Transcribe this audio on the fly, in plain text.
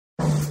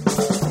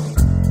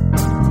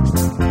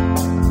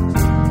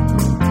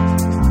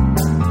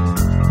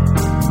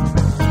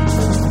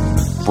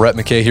Brett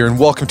McKay here, and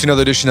welcome to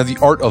another edition of the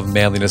Art of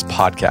Manliness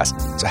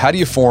podcast. So how do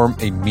you form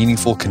a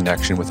meaningful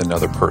connection with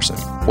another person?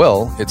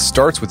 Well, it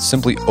starts with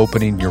simply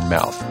opening your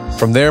mouth.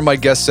 From there, my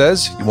guest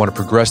says, you want to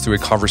progress through a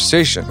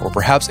conversation or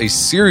perhaps a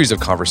series of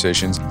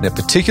conversations in a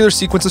particular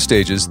sequence of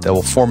stages that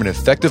will form an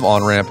effective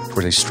on-ramp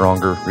towards a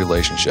stronger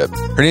relationship.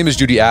 Her name is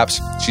Judy Apps.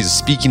 She's a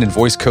speaking and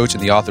voice coach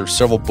and the author of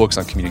several books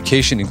on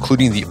communication,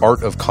 including The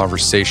Art of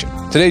Conversation.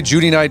 Today,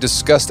 Judy and I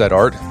discuss that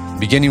art,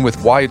 beginning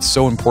with why it's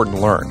so important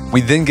to learn.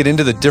 We then get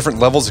into the different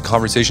levels a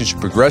conversation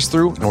should progress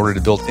through in order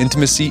to build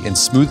intimacy and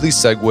smoothly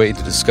segue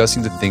into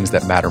discussing the things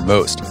that matter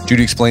most.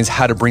 Judy explains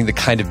how to bring the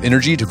kind of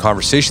energy to a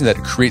conversation that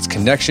creates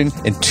connection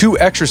and 2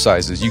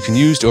 exercises you can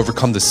use to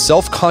overcome the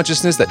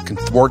self-consciousness that can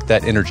thwart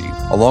that energy.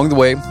 Along the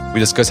way, we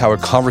discuss how a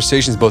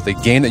conversation is both a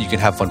game that you can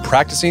have fun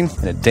practicing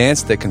and a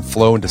dance that can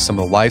flow into some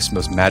of life's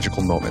most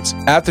magical moments.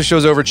 After the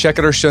show's over, check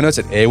out our show notes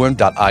at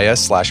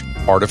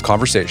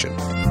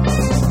aom.is/artofconversation.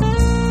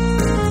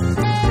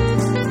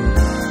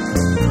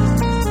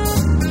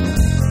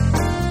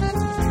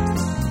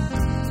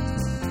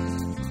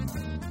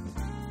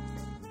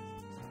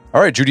 All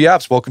right, Judy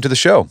Apps, welcome to the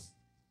show.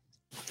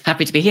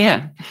 Happy to be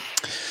here.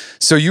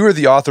 So you are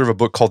the author of a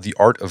book called The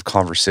Art of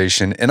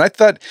Conversation, and I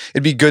thought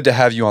it'd be good to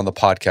have you on the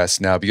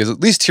podcast now because at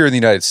least here in the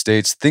United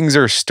States, things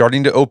are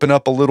starting to open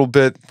up a little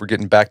bit. We're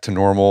getting back to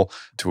normal,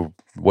 to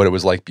what it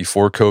was like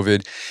before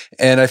COVID.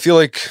 And I feel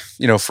like,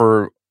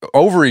 for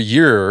over a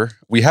year,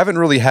 we haven't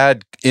really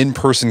had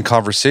in-person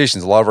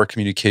conversations. A lot of our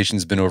communication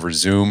has been over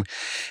Zoom.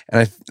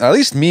 And at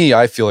least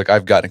I feel like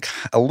I've gotten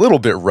a little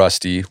bit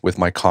rusty with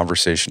my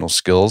conversational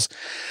skills.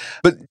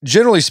 But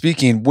generally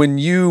speaking, when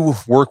you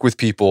work with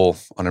people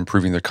on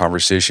improving their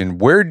conversation,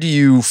 where do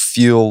you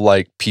feel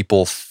like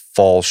people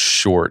fall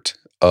short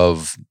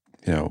of,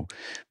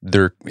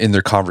 their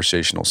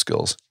conversational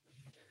skills?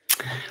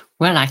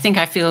 Well, I think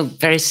I feel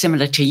very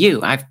similar to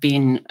you. I've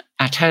been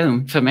at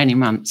home for many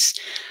months.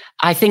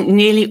 I think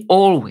nearly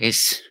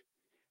always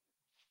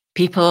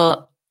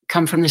people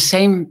come from the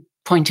same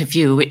point of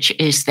view, which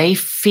is they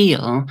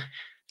feel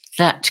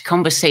that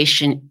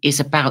conversation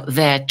is about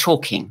their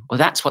talking, or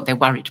that's what they're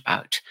worried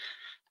about.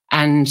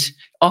 And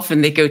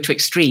often they go to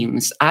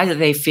extremes. Either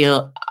they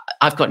feel,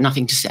 I've got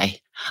nothing to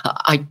say.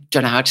 I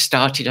don't know how to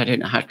start it. I don't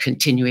know how to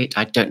continue it.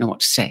 I don't know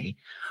what to say.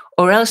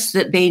 Or else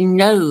that they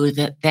know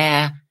that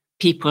they're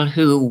people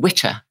who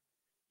witter.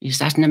 Is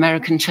that an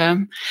American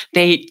term?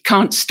 They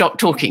can't stop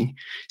talking.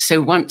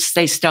 So once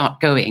they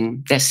start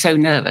going, they're so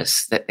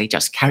nervous that they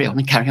just carry on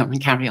and carry on and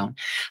carry on.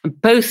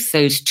 And both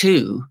those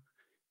two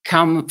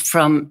come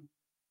from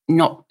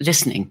not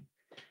listening.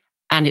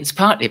 And it's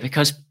partly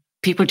because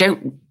people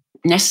don't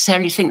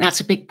necessarily think that's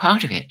a big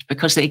part of it,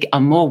 because they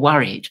are more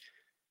worried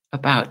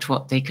about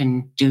what they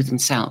can do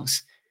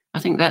themselves. I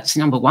think that's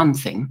number one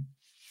thing.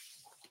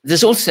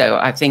 There's also,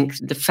 I think,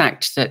 the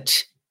fact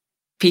that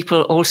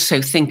people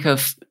also think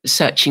of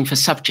searching for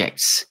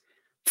subjects,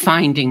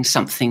 finding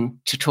something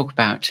to talk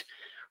about.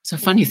 It's a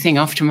funny thing.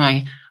 After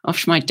my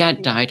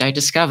dad died, I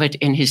discovered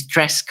in his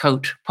dress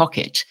coat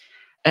pocket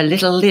a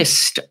little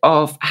list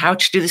of how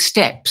to do the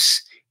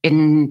steps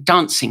in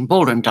dancing,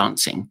 ballroom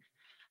dancing.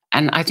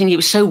 And I think he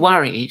was so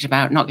worried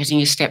about not getting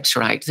his steps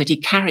right that he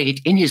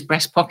carried in his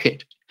breast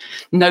pocket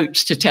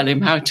notes to tell him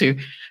how to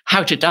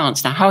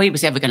dance. Now, how he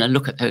was ever going to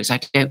look at those,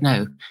 I don't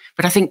know.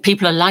 But I think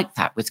people are like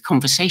that with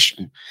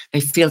conversation. They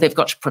feel they've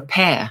got to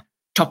prepare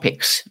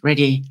topics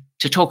ready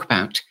to talk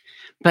about.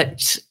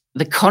 But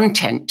the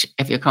content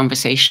of your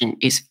conversation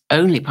is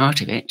only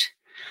part of it.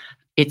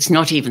 It's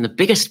not even the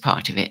biggest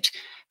part of it.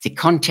 The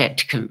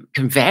content can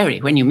vary.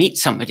 When you meet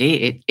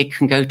somebody, it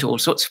can go to all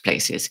sorts of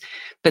places.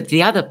 But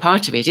the other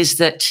part of it is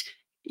that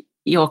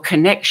your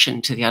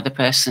connection to the other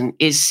person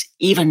is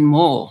even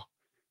more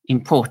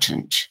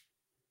important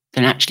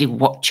than actually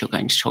what you're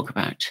going to talk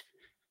about.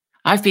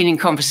 I've been in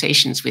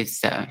conversations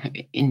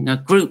in a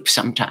group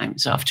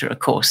sometimes after a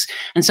course,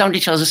 and somebody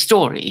tells a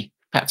story,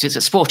 perhaps it's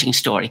a sporting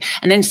story,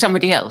 and then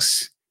somebody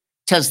else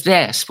tells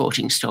their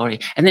sporting story,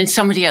 and then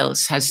somebody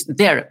else has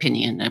their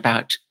opinion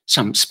about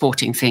some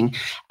sporting thing,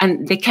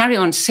 and they carry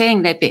on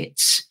saying their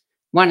bits,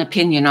 one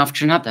opinion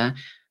after another,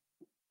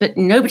 but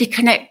nobody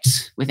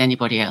connects with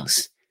anybody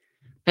else.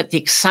 But the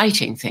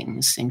exciting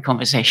things in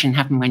conversation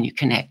happen when you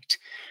connect.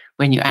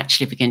 When you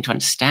actually begin to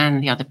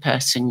understand the other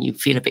person, you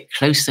feel a bit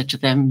closer to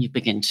them, you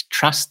begin to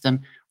trust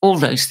them, all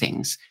those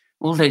things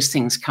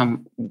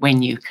come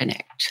when you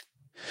connect.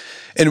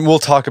 And we'll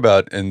talk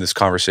about in this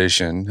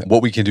conversation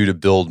what we can do to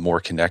build more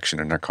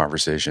connection in our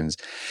conversations.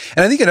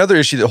 And I think another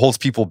issue that holds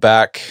people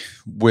back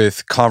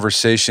with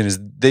conversation is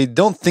they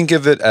don't think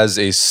of it as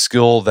a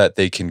skill that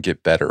they can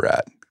get better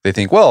at. They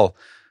think, well,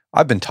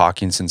 I've been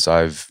talking since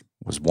I was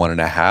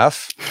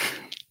 1.5.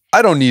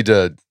 I don't need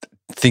to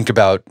think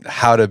about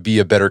how to be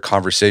a better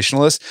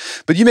conversationalist.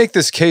 But you make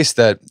this case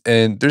that,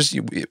 and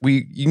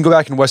you can go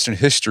back in Western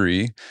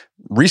history,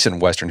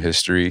 recent Western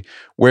history,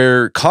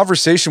 where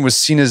conversation was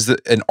seen as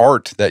an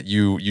art that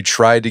you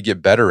tried to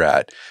get better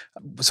at.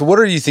 So what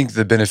do you think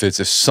the benefits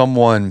if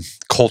someone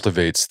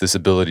cultivates this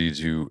ability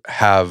to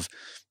have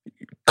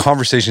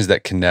conversations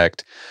that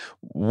connect.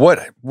 What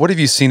have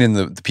you seen in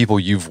the people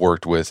you've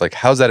worked with? Like,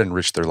 how's that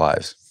enriched their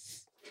lives?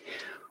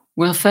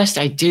 Well, first,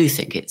 I do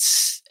think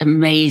it's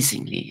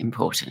amazingly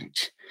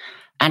important.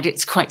 And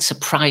it's quite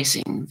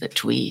surprising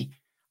that we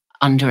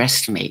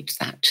underestimate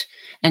that.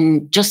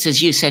 And just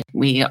as you said,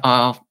 we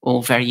are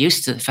all very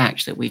used to the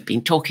fact that we've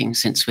been talking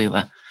since we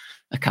were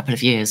a couple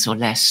of years or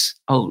less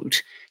old.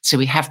 So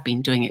we have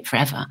been doing it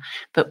forever.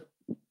 But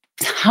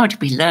how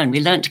did we learn? We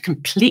learned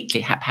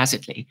completely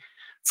haphazardly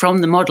from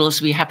the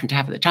models we happened to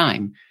have at the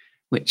time,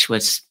 which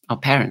was our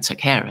parents or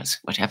carers,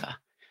 whatever.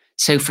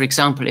 So, for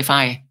example, if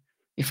I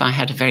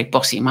had a very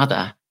bossy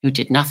mother who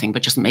did nothing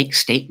but just make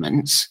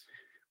statements,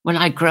 well,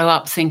 I grow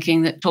up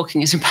thinking that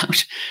talking is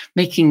about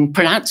making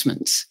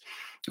pronouncements.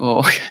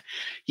 Or,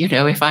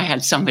 if I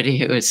had somebody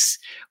who has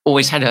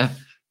always had a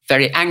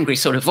very angry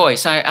sort of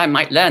voice, I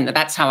might learn that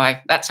that's how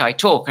I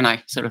talk, and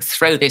I sort of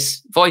throw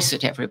this voice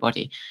at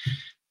everybody.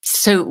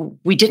 So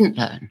we didn't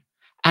learn.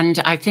 And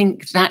I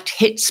think that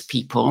hits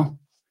people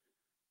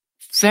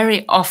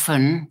very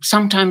often,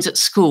 sometimes at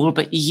school,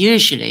 but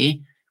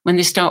usually when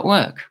they start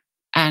work.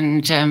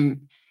 And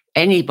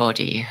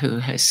anybody who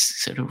has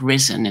sort of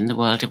risen in the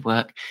world of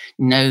work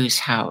knows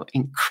how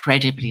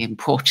incredibly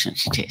important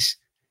it is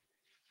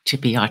to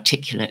be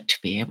articulate, to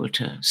be able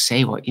to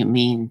say what you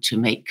mean, to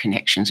make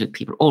connections with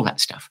people, all that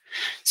stuff.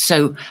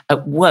 So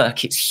at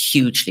work, it's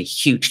hugely,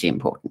 hugely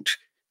important.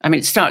 I mean,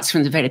 it starts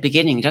from the very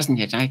beginning, doesn't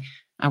it?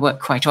 I work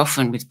quite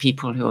often with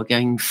people who are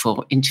going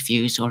for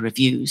interviews or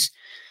reviews.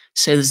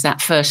 So there's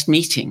that first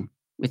meeting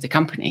with the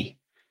company,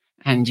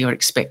 and you're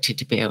expected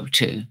to be able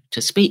to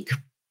speak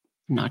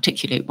and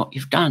articulate what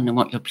you've done and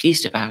what you're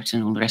pleased about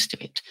and all the rest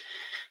of it.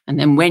 And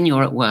then when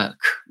you're at work,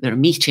 there are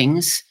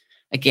meetings,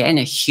 again,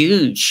 a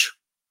huge,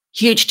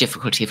 huge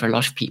difficulty for a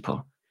lot of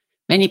people.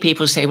 Many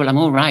people say, well, I'm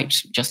all right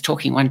just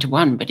talking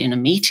one-to-one, but in a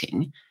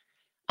meeting,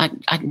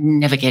 I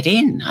never get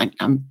in.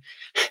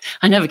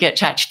 I never get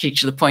attached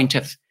to the point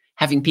of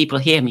having people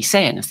hear me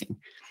say anything.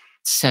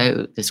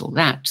 So there's all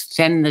that.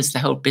 Then there's the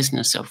whole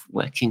business of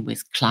working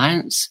with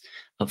clients,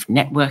 of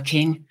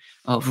networking,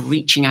 of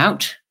reaching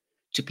out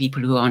to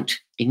people who aren't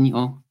in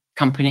your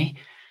company,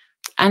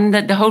 and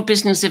the whole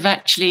business of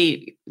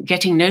actually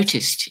getting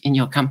noticed in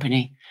your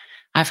company.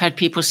 I've had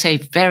people say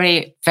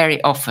very,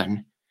 very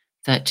often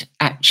that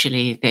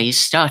actually they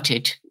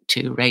started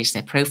to raise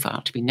their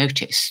profile to be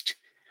noticed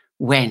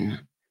when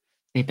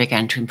they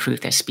began to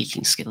improve their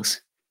speaking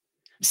skills.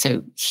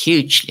 So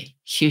hugely,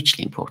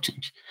 hugely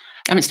important.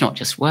 And it's not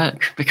just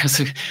work,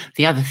 because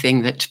the other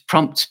thing that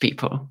prompts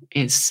people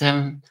is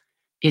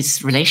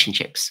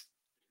relationships.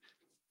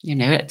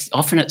 It's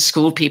often at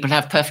school, people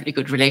have perfectly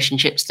good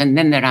relationships, and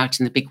then they're out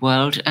in the big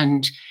world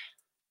and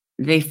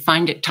they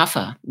find it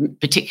tougher,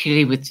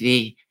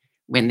 particularly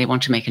when they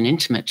want to make an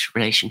intimate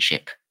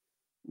relationship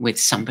with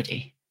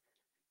somebody.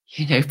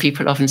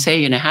 People often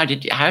say, how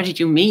did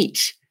you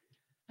meet?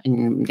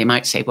 And they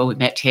might say, well, we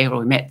met here or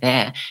we met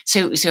there.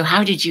 So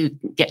how did you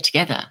get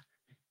together?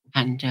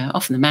 And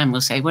often the man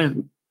will say, well,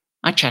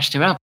 I chatted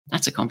her up.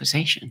 That's a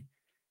conversation.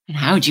 And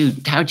how do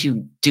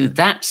you do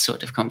that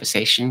sort of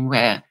conversation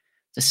where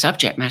the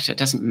subject matter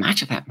doesn't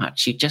matter that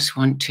much? You just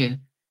want to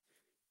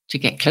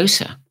get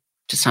closer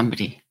to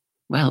somebody.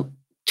 Well,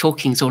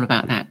 talking's all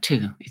about that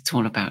too. It's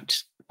all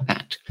about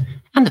that.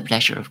 And the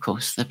pleasure, of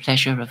course, the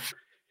pleasure of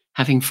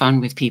having fun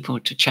with people,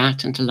 to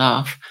chat and to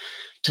laugh,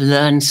 to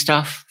learn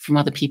stuff from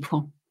other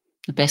people.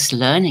 The best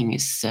learning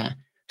is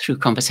through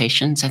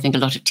conversations. I think a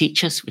lot of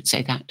teachers would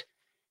say that.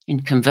 In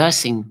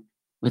conversing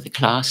with the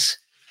class,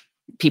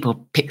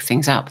 people pick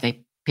things up.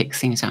 They pick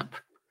things up.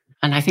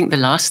 And I think the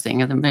last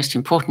thing, and the most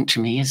important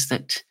to me, is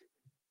that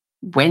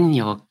when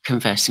you're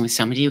conversing with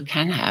somebody, you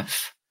can have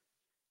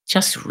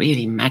just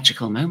really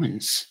magical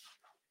moments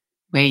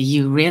where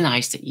you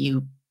realize that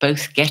you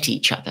both get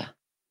each other,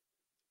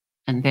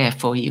 and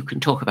therefore you can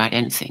talk about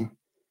anything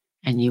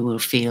and you will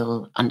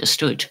feel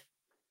understood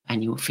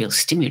and you will feel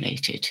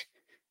stimulated,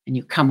 and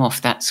you come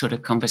off that sort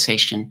of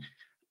conversation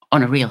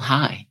on a real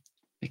high,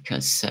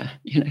 because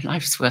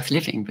life's worth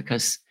living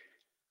because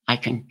I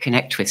can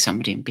connect with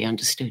somebody and be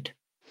understood.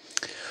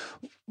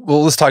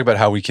 Well, let's talk about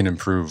how we can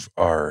improve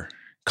our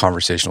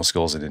conversational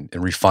skills and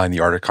refine the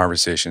art of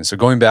conversation. So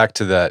going back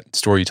to that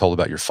story you told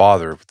about your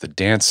father with the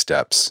dance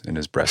steps in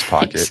his breast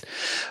pocket, Yes.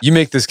 You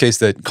make this case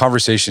that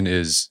conversation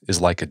is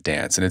like a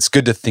dance, and it's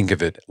good to think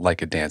of it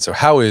like a dance. So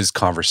how is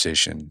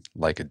conversation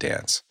like a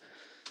dance?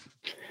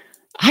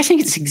 I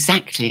think it's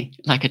exactly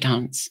like a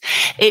dance.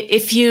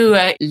 If you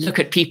look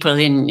at people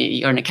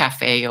you're in a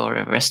cafe or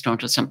a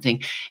restaurant or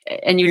something,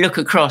 and you look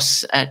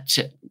across at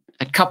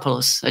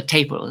couples at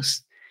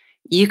tables,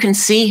 you can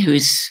see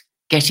who's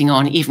getting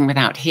on even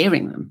without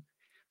hearing them,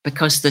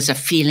 because there's a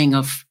feeling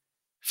of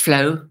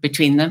flow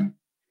between them.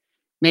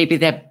 Maybe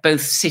they're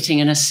both sitting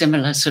in a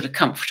similar sort of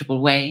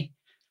comfortable way,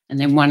 and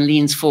then one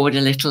leans forward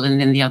a little and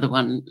then the other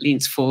one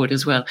leans forward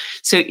as well.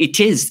 So it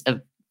is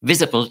a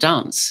visible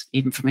dance,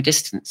 even from a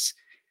distance.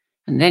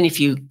 And then if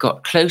you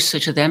got closer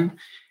to them,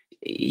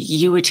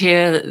 you would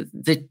hear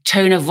the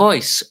tone of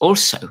voice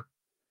also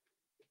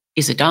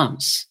is a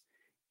dance.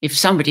 If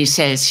somebody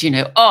says,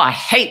 oh, I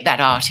hate that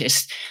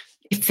artist,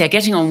 if they're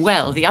getting on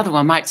well, the other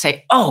one might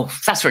say, oh,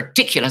 that's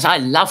ridiculous, I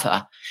love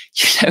her.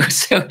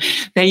 So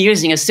they're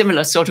using a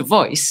similar sort of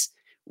voice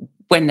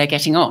when they're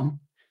getting on.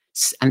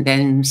 And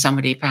then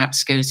somebody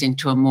perhaps goes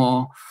into a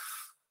more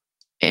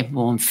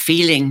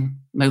feeling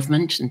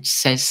movement and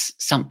says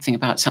something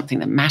about something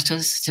that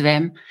matters to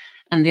them.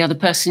 And the other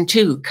person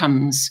too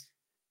comes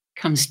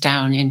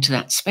down into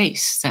that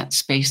space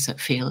that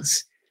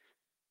feels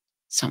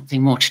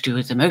something more to do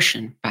with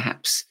emotion,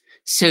 perhaps.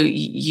 So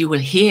you will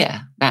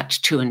hear that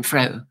to and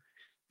fro.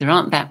 There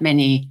aren't that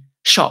many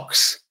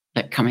shocks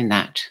that come in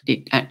that.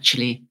 It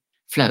actually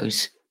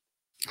flows.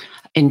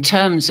 In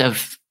terms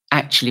of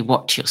actually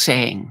what you're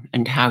saying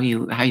and how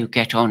you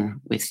get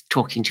on with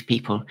talking to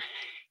people,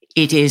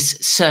 it is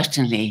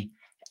certainly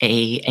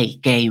a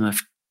game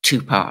of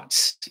two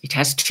parts. It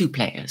has two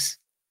players.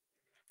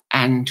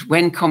 And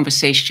when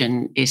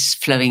conversation is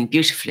flowing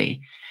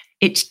beautifully,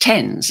 it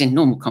tends, in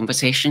normal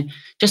conversation,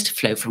 just to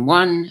flow from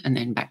one and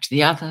then back to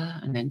the other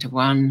and then to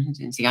one and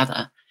then to the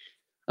other.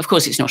 Of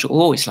course, it's not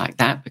always like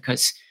that,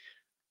 because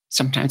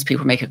sometimes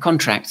people make a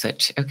contract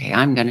that, okay,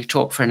 I'm going to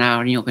talk for an hour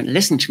and you're going to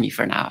listen to me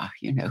for an hour,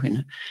 in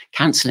a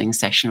counseling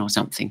session or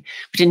something.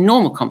 But in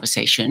normal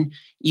conversation,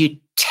 you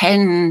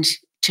tend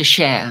to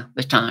share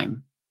the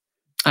time.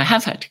 I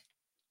have had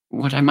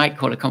what I might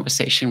call a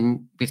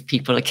conversation with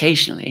people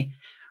occasionally,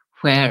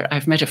 where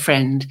I've met a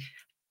friend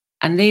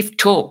and they've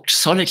talked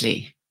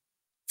solidly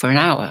for an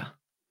hour.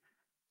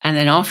 And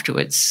then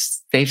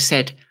afterwards, they've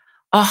said,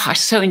 oh, I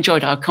so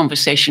enjoyed our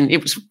conversation.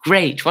 It was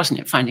great, wasn't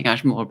it, finding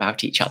out more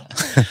about each other?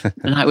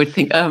 And I would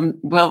think,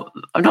 well,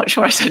 I'm not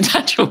sure I said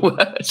that a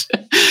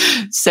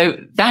word. So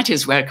that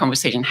is where a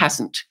conversation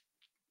hasn't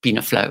been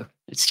a flow.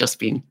 It's just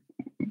been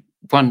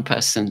one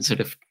person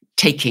sort of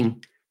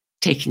taking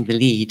the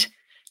lead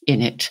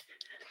in it.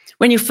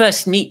 When you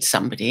first meet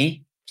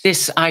somebody,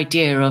 this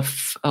idea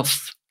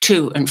of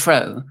to and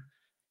fro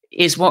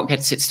is what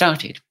gets it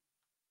started.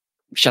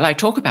 Shall I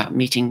talk about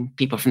meeting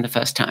people from the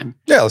first time?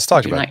 Yeah, let's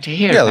talk about it. Would you like to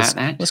hear about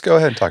that? Let's go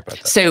ahead and talk about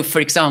that. So, for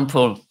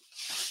example,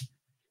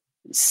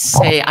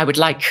 say I would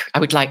like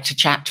to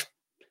chat.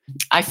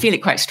 I feel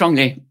it quite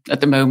strongly at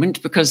the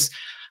moment because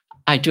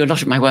I do a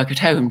lot of my work at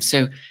home.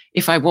 So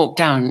if I walk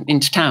down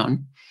into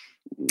town,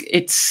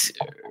 it's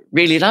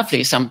really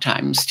lovely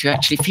sometimes to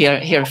actually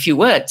hear a few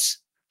words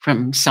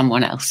from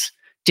someone else.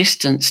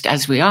 Distanced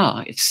as we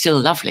are, it's still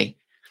lovely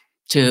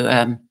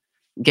to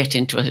get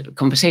into a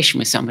conversation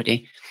with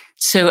somebody.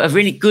 So a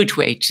really good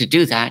way to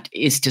do that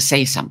is to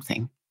say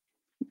something.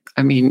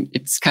 I mean,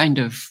 it's kind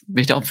of a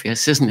bit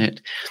obvious, isn't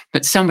it?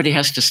 But somebody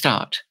has to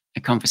start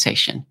a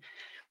conversation.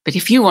 But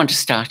if you want to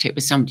start it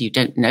with somebody you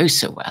don't know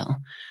so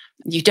well,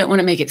 you don't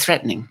want to make it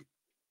threatening.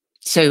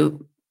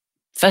 So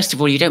first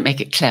of all, you don't make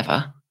it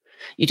clever.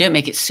 You don't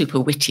make it super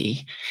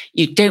witty.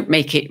 You don't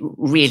make it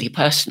really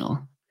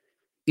personal.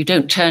 You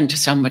don't turn to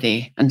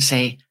somebody and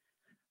say,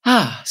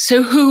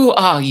 so who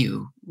are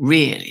you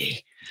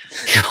really?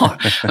 Or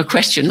a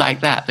question like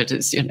that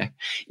is,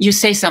 you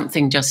say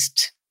something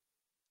just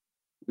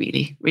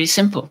really, really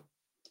simple.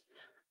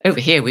 Over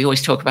here, we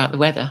always talk about the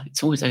weather.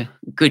 It's always a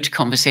good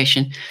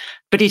conversation.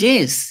 But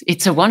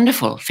it's a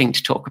wonderful thing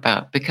to talk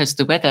about because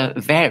the weather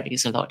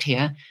varies a lot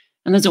here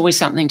and there's always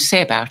something to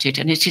say about it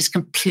and it is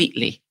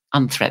completely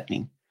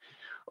unthreatening.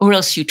 Or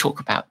else you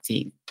talk about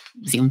the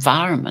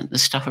environment, the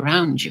stuff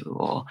around you,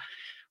 or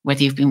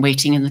whether you've been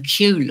waiting in the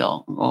queue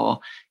long, or,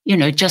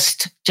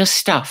 just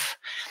stuff.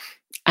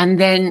 And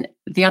then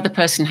the other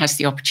person has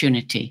the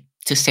opportunity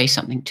to say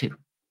something too.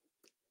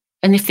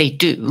 And if they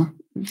do,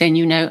 then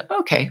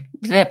okay,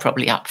 they're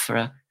probably up for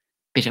a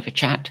bit of a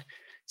chat.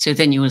 So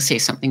then you will say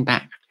something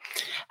back.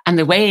 And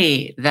the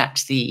way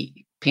that the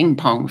ping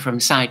pong from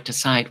side to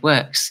side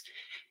works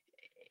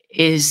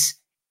is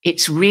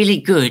it's really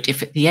good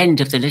if at the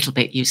end of the little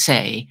bit you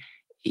say,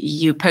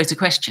 you pose a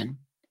question.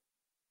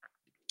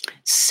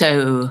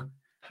 So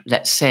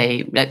let's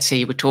say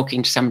you were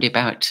talking to somebody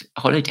about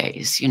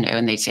holidays,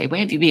 and they say,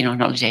 where have you been on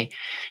holiday? And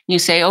you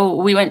say, oh,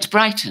 we went to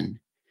Brighton.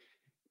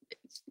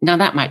 Now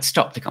that might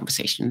stop the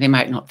conversation. They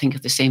might not think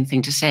of the same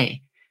thing to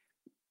say.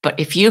 But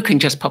if you can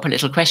just pop a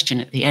little question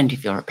at the end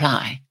of your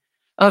reply,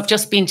 oh, I've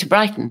just been to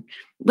Brighton.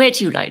 Where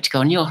do you like to go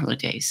on your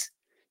holidays?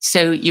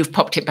 So you've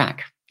popped it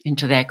back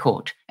into their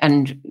court.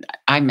 And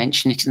I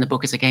mention it in the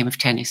book as a game of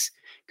tennis,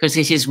 because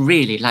it is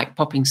really like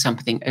popping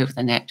something over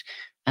the net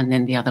and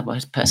then the other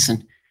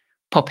person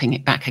popping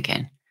it back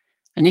again.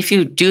 And if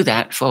you do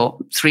that for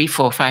 3,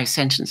 4, 5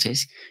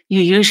 sentences,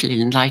 you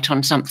usually light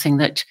on something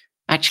that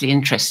actually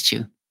interests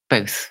you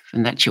both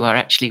and that you are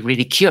actually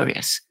really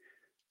curious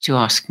to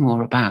ask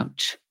more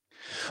about.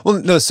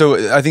 Well, no,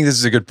 so I think this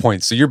is a good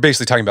point. So you're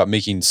basically talking about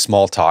making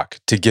small talk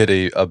to get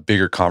a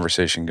bigger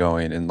conversation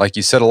going. And like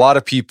you said, a lot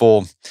of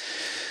people,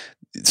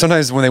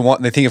 sometimes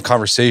when they think of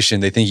conversation,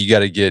 they think you got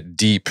to get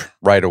deep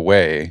right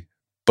away.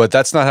 But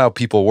that's not how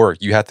people work.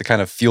 You have to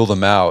kind of feel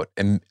them out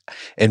and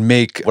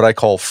make what I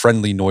call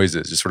friendly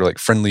noises, just sort of like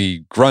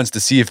friendly grunts to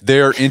see if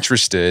they're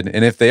interested.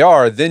 And if they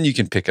are, then you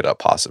can pick it up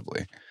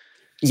possibly.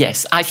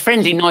 Yes,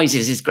 friendly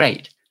noises is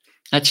great.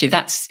 Actually,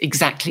 that's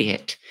exactly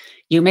it.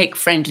 You make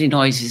friendly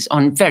noises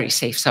on very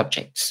safe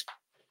subjects,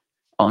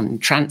 on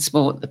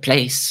transport, the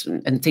place,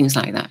 and things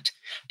like that.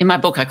 In my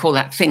book, I call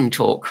that thing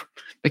talk,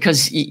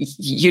 because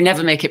you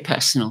never make it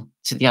personal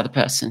to the other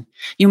person.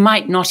 You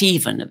might not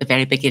even at the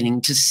very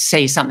beginning to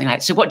say something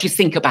like, so what do you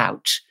think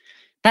about?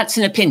 That's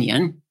an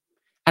opinion,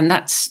 and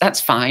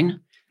that's fine.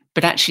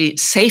 But actually,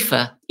 it's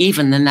safer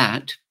even than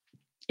that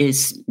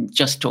is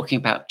just talking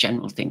about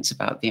general things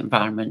about the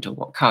environment, or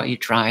what car you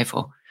drive,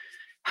 or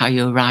how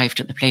you arrived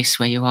at the place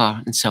where you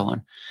are, and so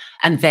on.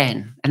 And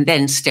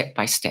then step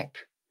by step,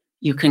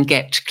 you can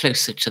get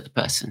closer to the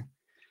person.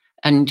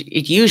 And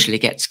it usually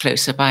gets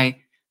closer by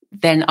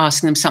then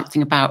asking them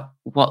something about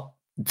what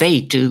they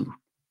do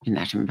in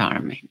that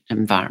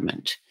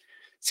environment.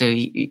 So,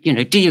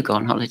 do you go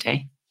on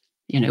holiday?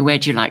 Where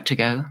do you like to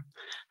go?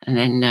 And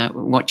then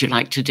what do you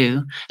like to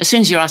do? As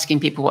soon as you're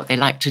asking people what they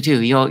like to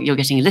do, you're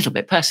getting a little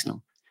bit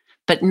personal,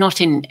 but not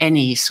in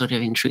any sort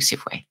of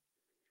intrusive way.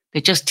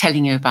 They're just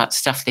telling you about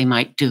stuff they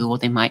might do or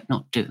they might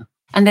not do.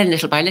 And then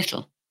little by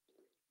little,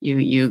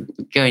 you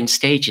go in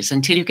stages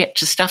until you get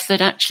to stuff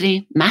that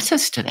actually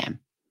matters to them.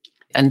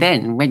 And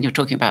then when you're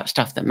talking about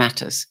stuff that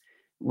matters,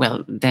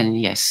 well, then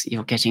yes,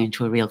 you're getting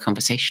into a real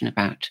conversation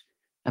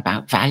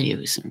about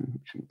values and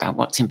about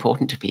what's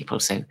important to people.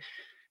 So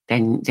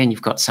then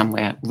you've got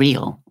somewhere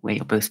real where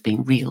you're both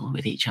being real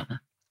with each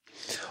other.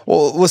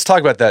 Well, let's talk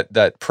about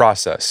that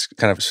process,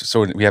 kind of,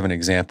 so we have an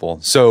example.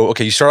 So,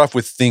 okay, you start off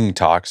with thing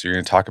talk. So you're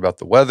going to talk about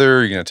the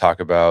weather. You're going to talk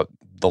about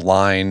the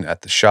line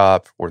at the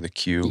shop, or the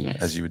queue, yes,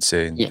 as you would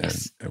say, and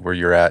where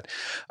you're at.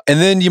 And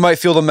then you might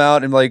feel them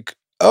out and like,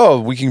 oh,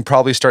 we can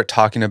probably start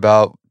talking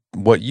about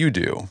what you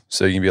do.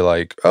 So you can be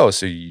like, oh,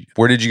 so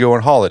where did you go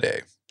on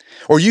holiday?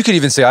 Or you could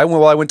even say, I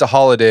went to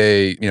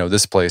holiday,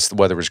 this place, the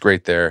weather was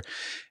great there.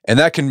 And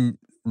that can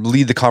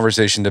lead the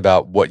conversation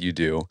about what you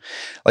do.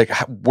 Like,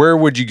 where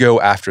would you go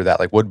after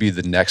that? Like, what would be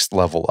the next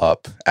level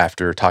up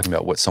after talking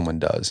about what someone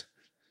does?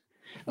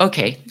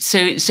 Okay,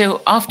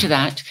 so after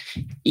that,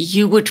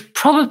 you would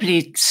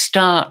probably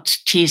start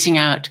teasing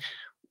out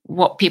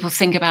what people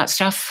think about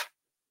stuff.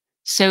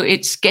 So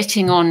it's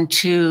getting on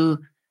to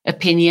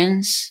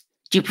opinions.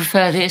 Do you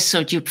prefer this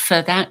or do you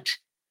prefer that?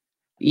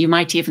 You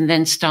might even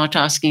then start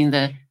asking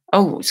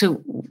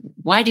so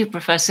why do you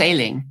prefer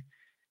sailing?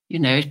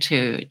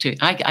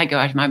 I go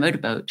out in my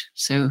motorboat,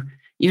 so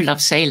you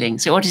love sailing.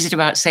 So what is it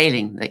about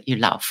sailing that you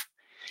love?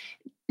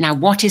 Now,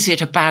 what is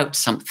it about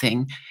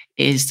something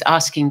is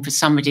asking for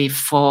somebody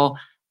for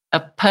a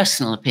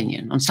personal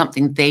opinion on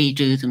something they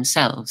do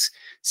themselves.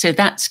 So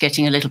that's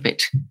getting a little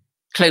bit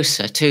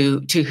closer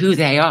to who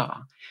they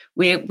are.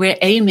 We're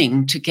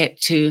aiming to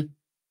get to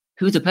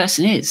who the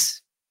person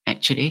is,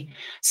 actually.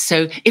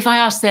 So if I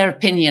ask their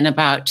opinion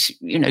about,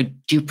 do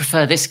you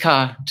prefer this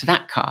car to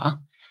that car?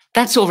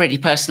 That's already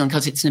personal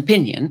because it's an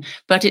opinion,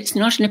 but it's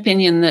not an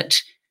opinion that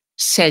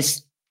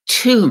says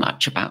too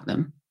much about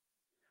them.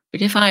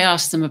 But if I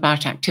ask them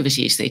about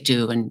activities they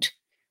do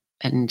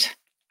and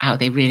how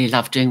they really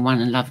love doing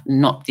one and love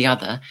not the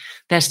other,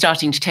 they're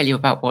starting to tell you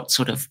about what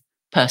sort of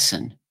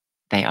person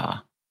they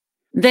are.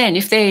 Then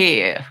if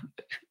they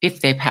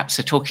perhaps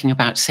are talking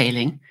about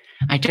sailing,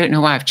 I don't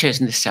know why I've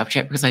chosen this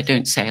subject because I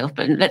don't sail,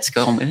 but let's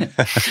go on with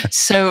it.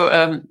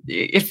 So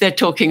if they're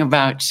talking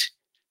about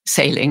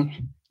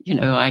sailing,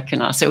 I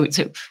can ask, so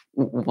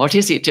what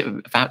is it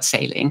about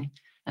sailing?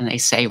 And they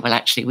say, well,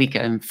 actually, we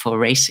go for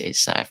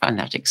races. I find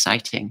that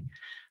exciting.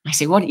 I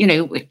say, well,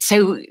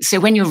 so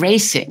when you're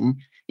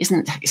racing,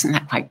 isn't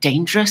that quite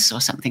dangerous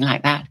or something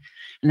like that?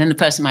 And then the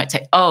person might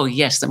say, oh,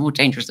 yes, the more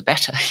dangerous, the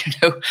better.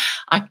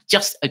 I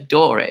just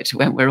adore it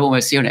when we're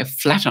almost,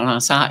 flat on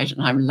our side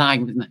and I'm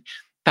lying with my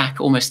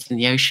back almost in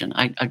the ocean.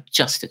 I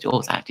just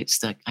adore that.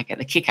 I get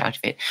the kick out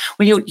of it.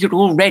 Well, you're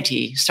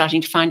already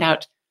starting to find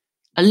out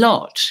a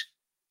lot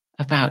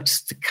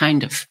about the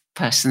kind of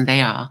person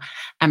they are.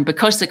 And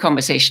because the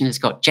conversation has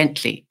got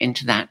gently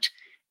into that,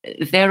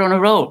 they're on a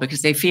roll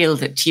because they feel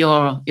that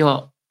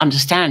you're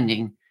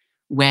understanding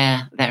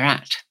where they're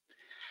at.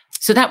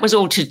 So that was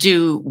all to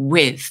do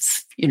with,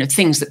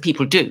 things that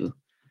people do.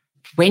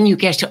 When you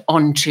get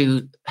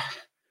onto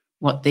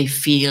what they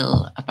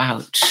feel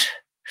about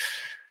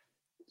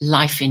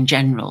life in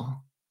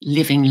general,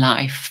 living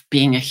life,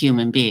 being a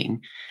human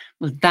being,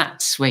 well,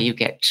 that's where you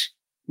get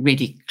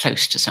really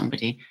close to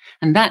somebody.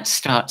 And that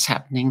starts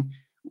happening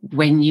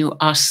when you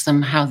ask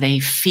them how they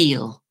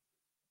feel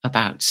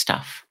about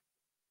stuff.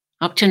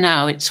 Up to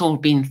now, it's all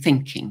been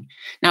thinking.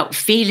 Now,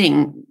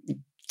 feeling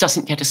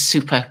doesn't get a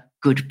super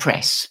good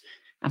press.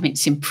 I mean,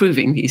 it's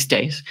improving these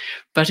days,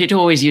 but it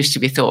always used to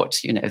be thought,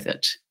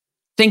 that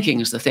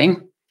thinking is the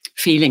thing.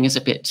 Feeling is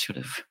a bit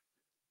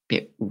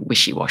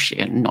wishy-washy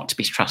and not to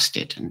be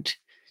trusted. And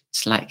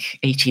it's like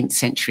 18th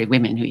century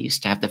women who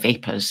used to have the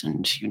vapors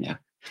and,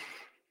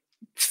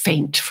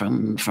 faint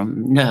from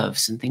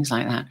nerves and things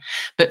like that.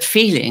 But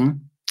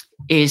feeling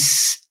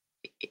is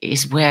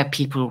where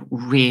people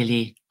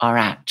really are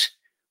at,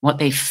 what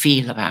they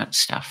feel about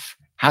stuff,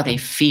 how they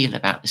feel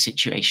about the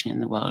situation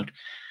in the world.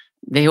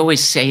 They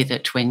always say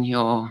that when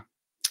you're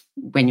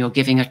when you're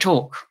giving a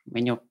talk,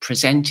 when you're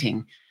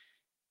presenting,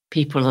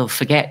 people will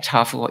forget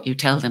half of what you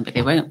tell them, but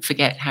they won't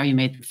forget how you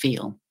made them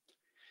feel.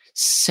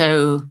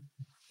 So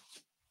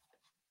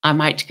I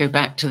might go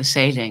back to the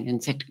sailing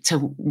and say, so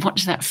what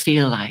does that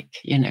feel like,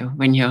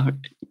 when you're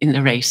in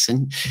the race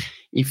and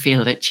you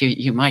feel that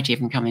you might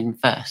even come in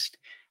first?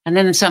 And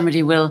then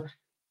somebody will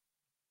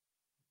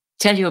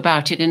tell you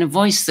about it in a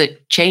voice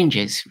that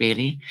changes,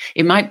 really.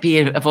 It might be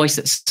a voice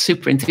that's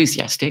super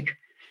enthusiastic,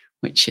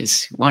 which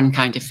is one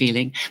kind of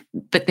feeling,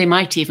 but they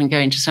might even go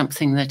into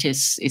something that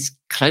is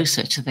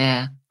closer to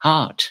their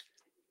heart.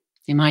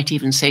 They might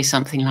even say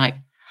something like,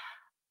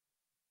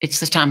 it's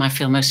the time I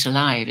feel most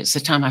alive. It's the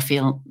time I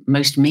feel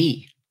most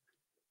me.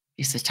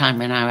 It's the time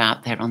when I'm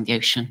out there on the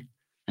ocean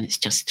and it's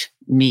just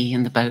me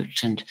in the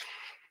boat. And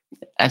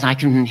I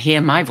can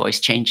hear my voice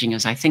changing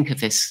as I think of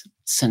this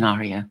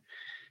scenario.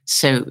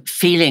 So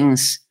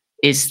feelings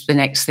is the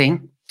next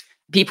thing.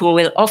 People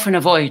will often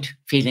avoid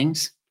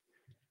feelings.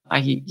 I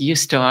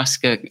used to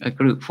ask a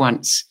group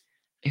once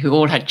who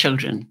all had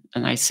children.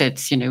 And I said,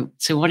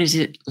 so what is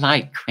it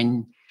like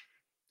when,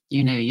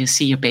 you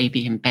see your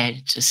baby in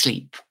bed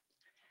asleep?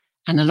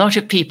 And a lot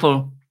of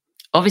people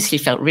obviously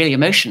felt really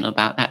emotional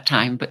about that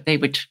time, but they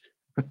would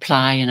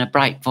reply in a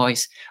bright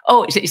voice,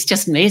 oh, it's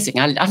just amazing.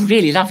 I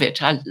really love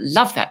it. I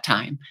love that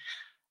time.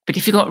 But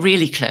if you got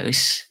really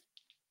close,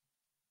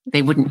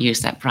 they wouldn't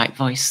use that bright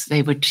voice.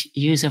 They would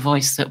use a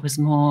voice that was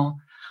more,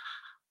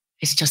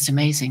 it's just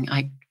amazing.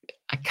 I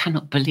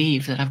cannot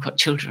believe that I've got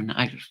children.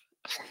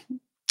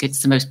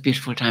 It's the most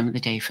beautiful time of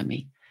the day for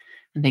me.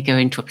 And they go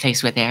into a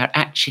place where they are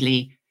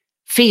actually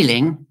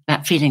feeling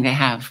that feeling they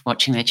have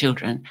watching their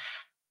children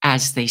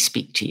as they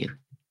speak to you.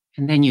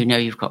 And then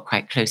you've got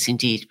quite close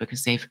indeed,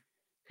 because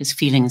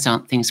feelings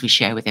aren't things we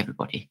share with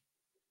everybody.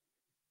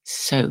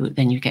 So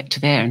then you get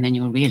to there and then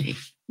you're really,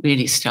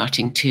 really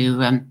starting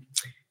to,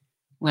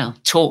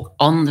 talk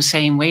on the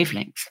same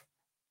wavelength.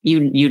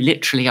 You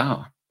literally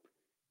are.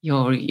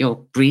 Your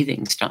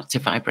breathing starts to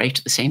vibrate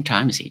at the same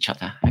time as each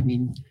other. I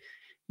mean,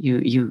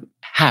 you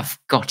have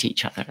got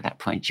each other at that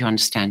point. You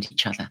understand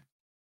each other.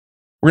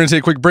 We're going to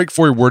take a quick break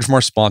for a word from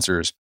our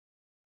sponsors.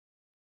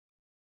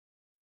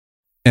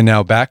 And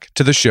now back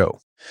to the show.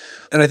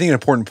 And I think an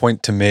important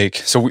point to make,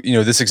 so,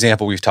 this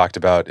example we've talked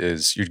about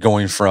is you're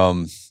going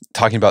from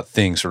talking about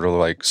things sort of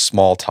like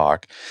small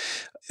talk.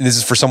 And this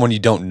is for someone you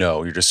don't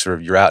know. You're just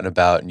you're out and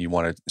about and you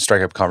want to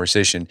strike up a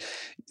conversation.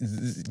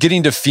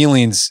 Getting to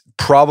feelings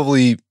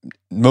probably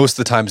most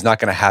of the time is not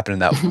going to happen in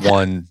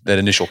that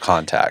initial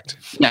contact.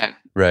 No.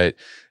 Right.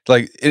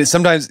 Like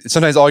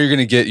sometimes all you're going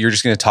to get, you're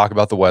just going to talk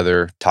about the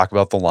weather, talk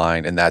about the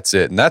line, and that's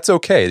it. And that's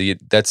okay.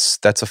 That's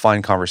a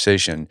fine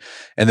conversation.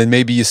 And then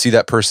maybe you see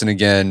that person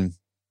again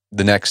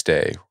the next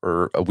day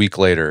or a week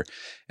later,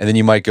 and then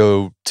you might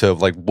go to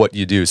like what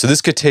you do. So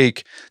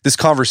this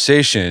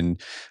conversation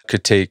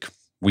could take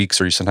weeks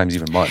or sometimes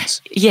even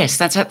months. Yes,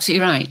 that's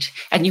absolutely right.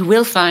 And you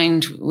will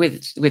find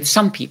with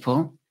some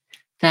people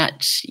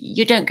that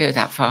you don't go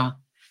that far,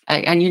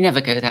 and you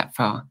never go that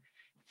far.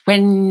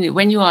 When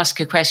you ask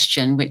a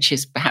question which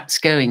is perhaps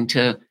going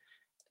to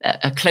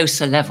a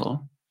closer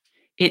level,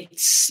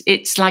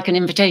 it's like an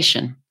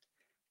invitation,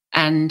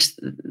 and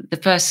the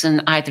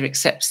person either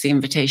accepts the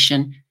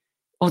invitation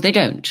or they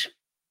don't,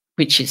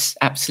 which is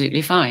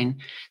absolutely fine.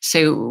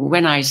 So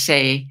when I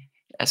say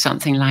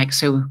something like,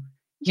 so,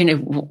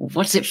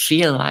 what does it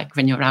feel like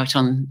when you're out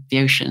on the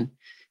ocean?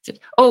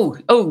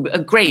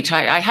 Great.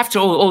 I have to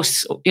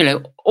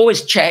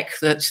always check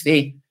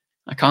that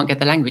I can't get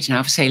the language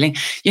now for sailing.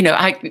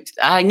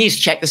 I need to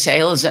check the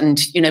sails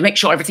and, make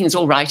sure everything's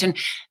all right. And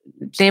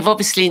they've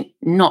obviously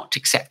not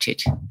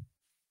accepted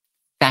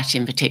that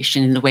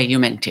invitation in the way you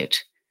meant it.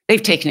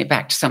 They've taken it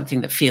back to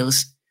something that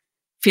feels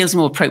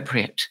more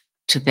appropriate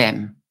to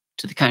them,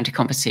 to the kind of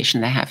conversation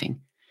they're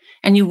having.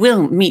 And you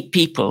will meet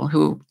people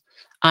who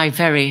I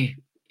very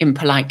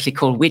impolitely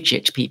call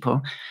widget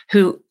people,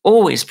 who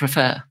always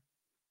prefer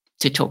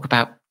to talk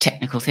about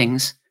technical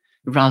things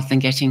rather than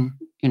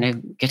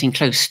getting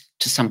close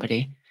to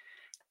somebody.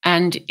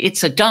 And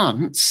it's a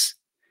dance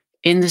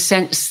in the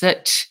sense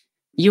that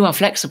you are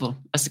flexible.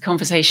 As the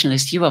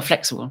conversationalist, you are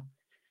flexible.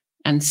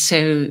 And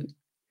so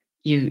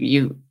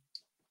you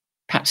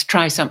perhaps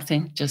try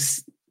something,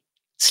 just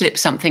slip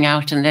something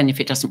out, and then if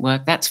it doesn't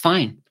work, that's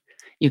fine.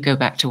 You go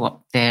back to what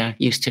they're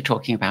used to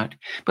talking about.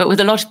 But with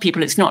a lot of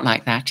people, it's not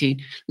like that.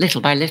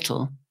 Little by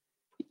little,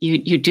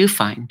 you do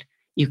find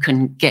you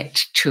can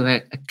get to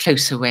a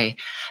closer way.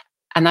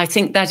 And I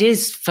think that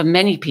is, for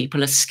many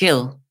people, a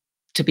skill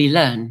to be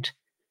learned,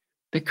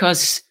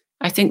 because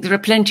I think there are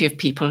plenty of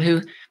people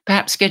who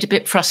perhaps get a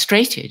bit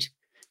frustrated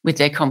with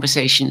their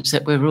conversations,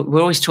 that we're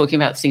always talking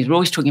about things, we're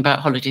always talking about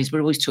holidays, we're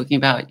always talking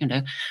about,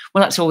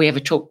 that's all we ever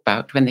talk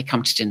about when they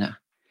come to dinner.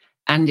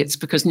 And it's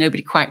because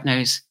nobody quite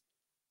knows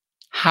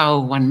how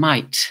one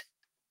might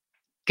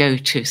go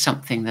to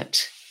something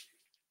that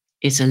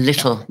is a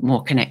little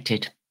more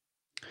connected.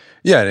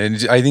 Yeah,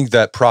 and I think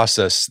that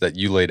process that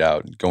you laid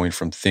out, going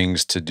from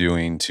things to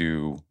doing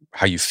to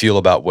how you feel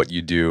about what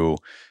you do,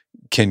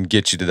 can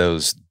get you to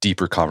those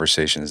deeper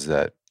conversations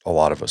that a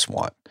lot of us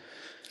want.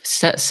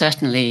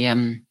 Certainly,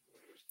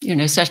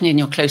 certainly in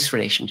your close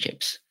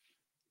relationships,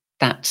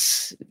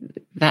 that's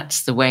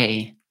the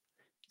way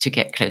to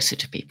get closer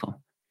to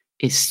people,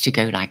 is to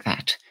go like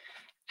that.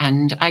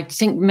 And I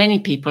think many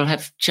people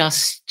have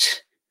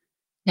just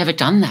never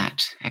done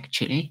that,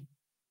 actually.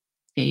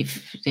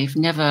 They've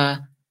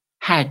never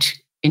had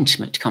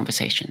intimate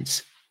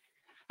conversations.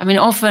 I mean,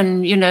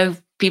 often,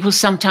 people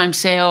sometimes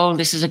say, oh,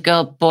 this is a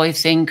girl-boy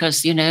thing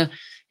because,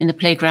 in the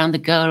playground, the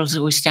girls are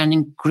always standing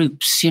in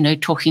groups,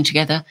 talking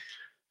together,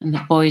 and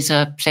the boys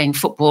are playing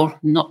football,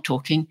 not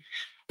talking.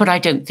 But I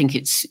don't think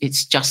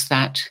it's just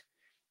that.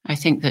 I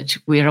think that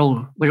we're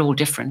all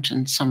different,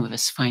 and some of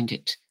us find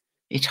it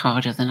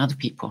harder than other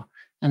people.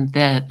 And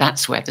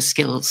that's where the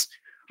skills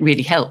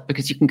really help,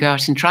 because you can go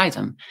out and try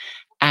them.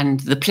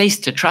 And the place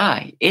to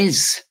try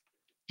is,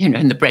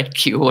 in the bread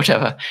queue or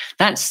whatever.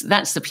 That's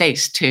the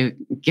place to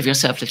give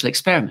yourself little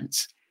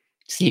experiments.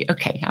 See,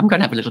 okay, I'm going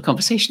to have a little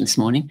conversation this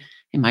morning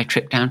in my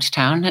trip down to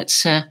town. Let's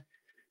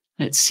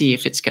see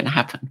if it's going to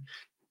happen.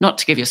 Not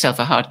to give yourself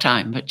a hard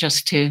time, but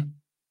just to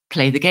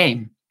play the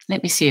game.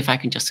 Let me see if I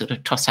can just sort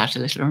of toss out a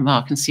little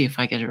remark and see if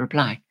I get a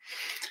reply.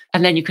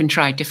 And then you can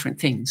try different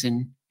things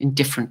in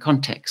different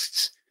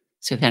contexts.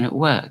 So then at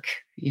work,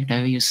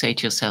 you say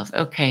to yourself,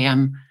 okay,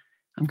 I'm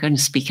going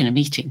to speak in a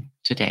meeting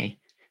today.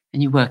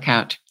 And you work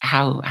out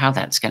how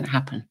that's going to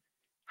happen,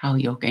 how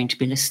you're going to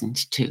be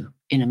listened to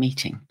in a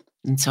meeting,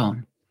 and so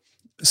on.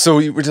 So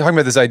we're talking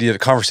about this idea that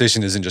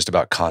conversation isn't just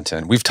about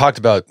content. We've talked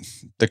about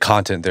the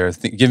content there,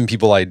 giving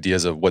people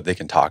ideas of what they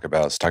can talk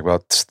about. Let's talk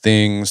about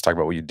things, talk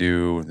about what you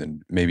do,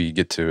 and maybe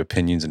get to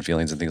opinions and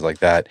feelings and things like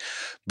that.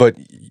 But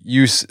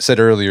you said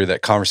earlier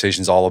that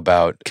conversation is all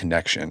about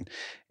connection.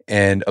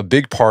 And a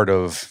big part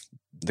of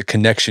the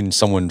connection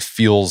someone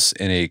feels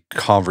in a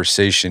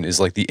conversation is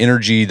like the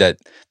energy that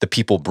the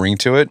people bring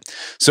to it.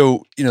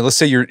 So, let's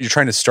say you're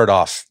trying to start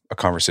off a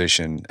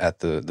conversation at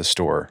the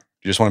store.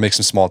 You just want to make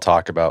some small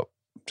talk about,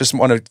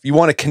 you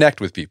want to connect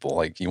with people.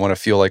 Like, you want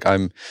to feel like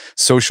I'm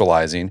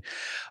socializing.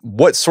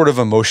 What sort of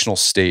emotional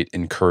state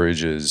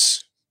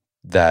encourages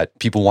that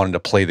people wanting to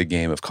play the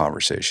game of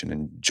conversation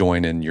and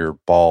join in your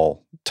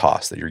ball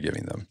toss that you're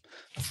giving them?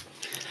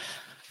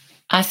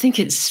 I think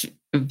it's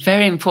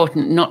very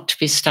important not to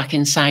be stuck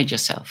inside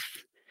yourself.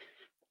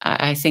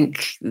 I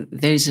think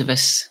those of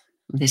us,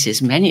 this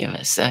is many of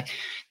us,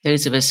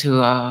 those of us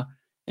who are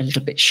a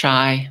little bit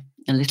shy,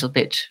 a little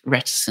bit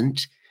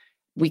reticent,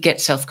 we get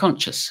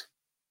self-conscious.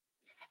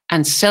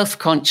 And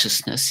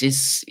self-consciousness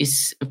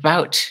is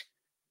about,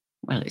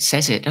 well, it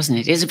says it, doesn't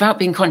it? It's about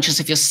being conscious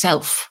of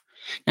yourself.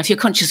 Now, if you're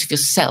conscious of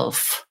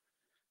yourself,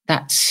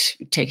 that's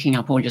taking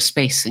up all your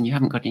space and you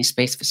haven't got any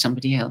space for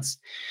somebody else.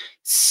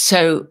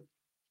 So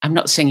I'm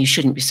not saying you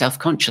shouldn't be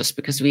self-conscious,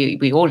 because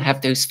we all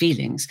have those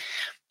feelings,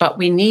 but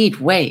we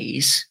need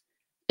ways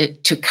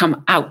to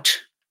come out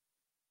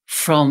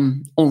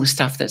from all the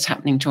stuff that's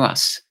happening to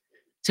us.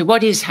 So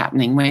what is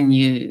happening when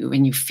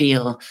you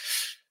feel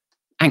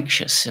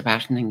anxious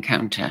about an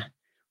encounter?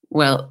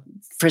 Well,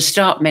 for a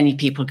start, many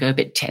people go a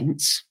bit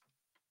tense.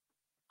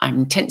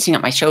 I'm tensing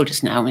up my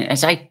shoulders now.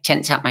 As I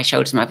tense out my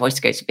shoulders, my voice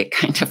goes a bit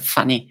kind of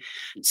funny.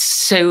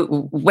 So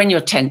when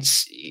you're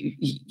tense,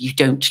 you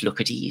don't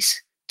look at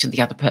ease to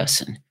the other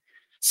person.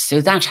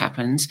 So that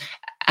happens.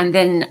 And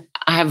then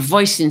I have a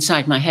voice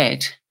inside my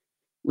head,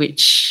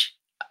 which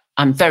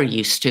I'm very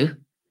used to.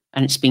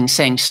 And it's been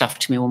saying stuff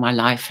to me all my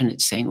life. And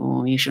it's saying,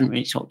 oh, you shouldn't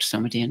really talk to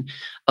somebody. And,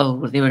 oh,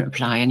 well, they won't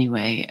reply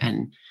anyway.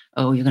 And,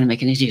 oh, you're going to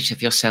make an idiot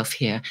of yourself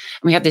here.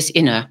 And we have this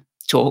inner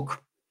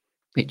talk,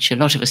 which a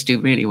lot of us do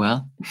really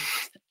well.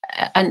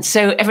 And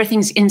so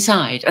everything's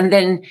inside. And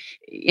then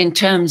in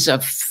terms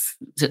of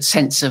the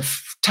sense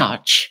of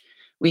touch,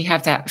 we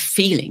have that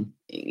feeling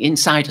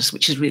inside us,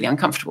 which is really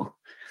uncomfortable.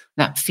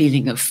 That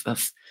feeling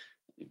of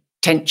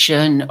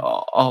tension,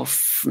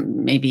 of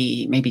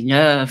maybe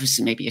nerves,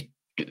 maybe a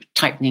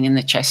tightening in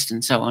the chest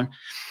and so on.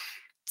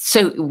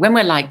 So when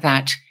we're like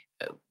that,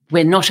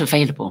 we're not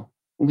available.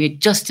 We're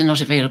just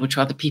not available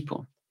to other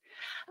people.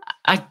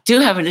 I do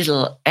have a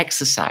little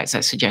exercise I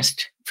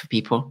suggest for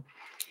people,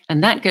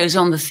 and that goes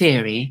on the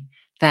theory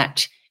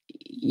that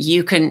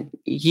you can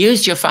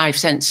use your 5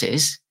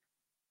 senses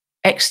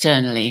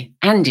externally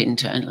and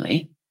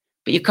internally,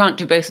 but you can't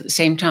do both at the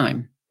same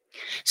time.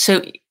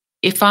 So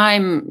if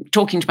I'm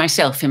talking to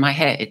myself in my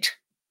head,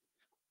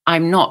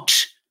 I'm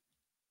not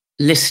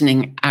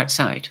listening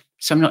outside.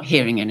 So I'm not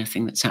hearing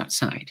anything that's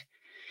outside.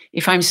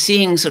 If I'm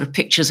seeing sort of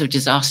pictures of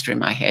disaster in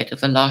my head of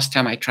the last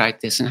time I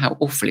tried this and how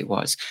awful it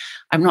was,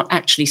 I'm not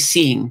actually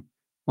seeing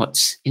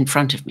what's in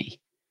front of me.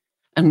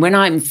 And when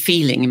I'm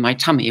feeling in my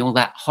tummy all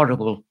that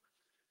horrible,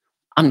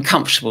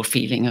 uncomfortable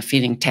feeling of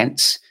feeling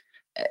tense,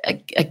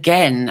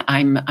 again,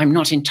 I'm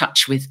not in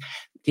touch with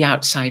the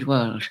outside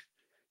world.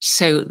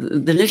 So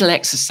the little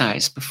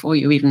exercise before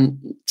you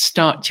even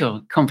start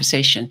your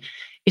conversation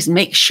is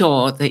make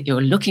sure that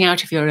you're looking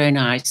out of your own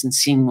eyes and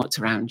seeing what's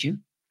around you.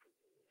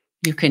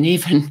 You can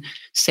even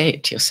say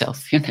it to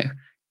yourself,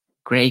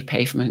 grey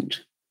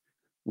pavement,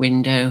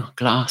 window,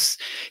 glass,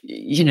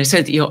 so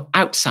that you're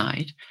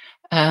outside.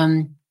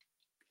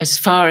 as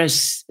far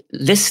as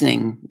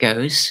listening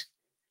goes,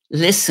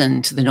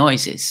 listen to the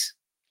noises,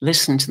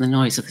 listen to the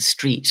noise of the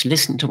street,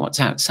 listen to what's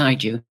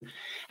outside you.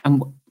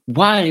 And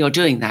while you're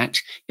doing that,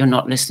 you're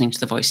not listening to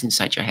the voice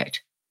inside your head.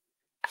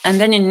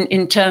 And then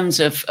in terms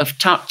of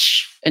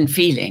touch and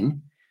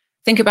feeling,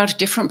 think about a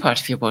different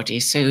part of your body.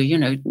 So,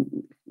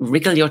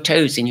 wriggle your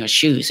toes in your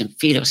shoes and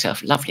feel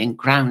yourself lovely and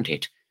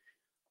grounded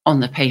on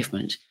the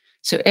pavement.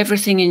 So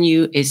everything in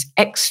you is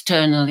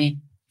externally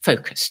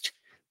focused.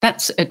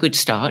 That's a good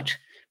start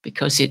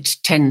because it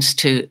tends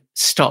to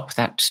stop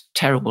that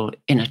terrible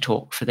inner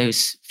talk for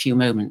those few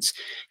moments.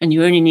 And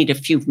you only need a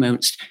few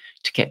moments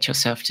to get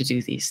yourself to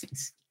do these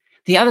things.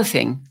 The other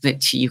thing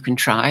that you can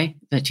try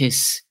that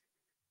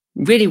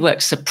really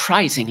works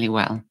surprisingly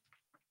well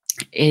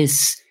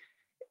is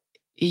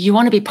you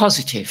want to be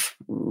positive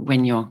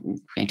when you're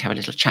going to have a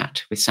little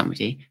chat with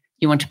somebody.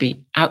 You want to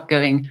be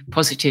outgoing,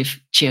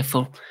 positive,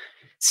 cheerful.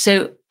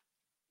 So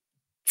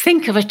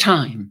think of a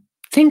time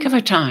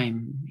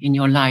in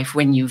your life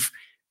when you've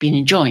been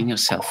enjoying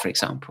yourself, for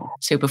example.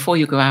 So before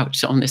you go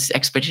out on this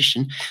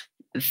expedition,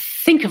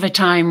 think of a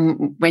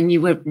time when you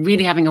were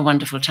really having a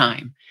wonderful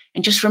time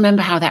and just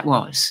remember how that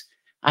was.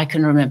 I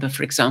can remember,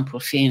 for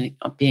example,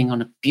 being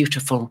on a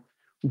beautiful,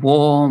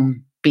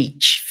 warm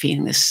beach,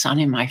 feeling the sun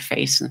in my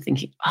face and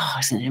thinking,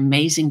 isn't it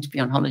amazing to be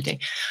on holiday?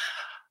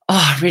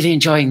 I'm really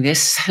enjoying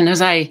this. And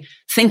as I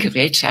think of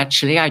it,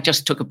 actually, I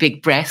just took a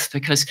big breath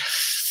because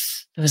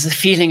there was a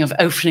feeling of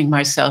opening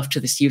myself to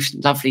this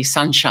lovely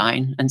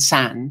sunshine and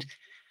sand.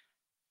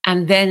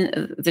 And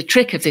then the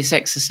trick of this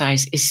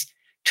exercise is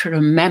to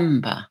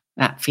remember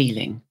that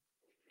feeling.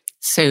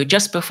 So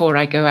just before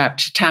I go out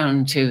to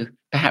town to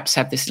perhaps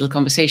have this little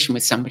conversation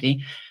with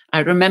somebody, I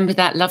remember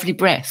that lovely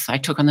breath I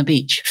took on the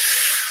beach.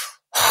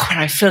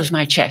 I filled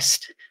my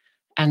chest.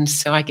 And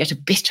so I get a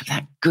bit of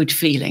that good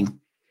feeling.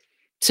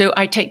 So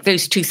I take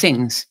those two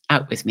things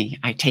out with me.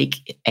 I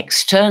take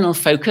external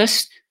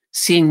focus,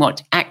 seeing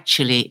what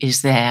actually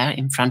is there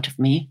in front of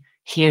me,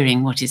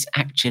 hearing what is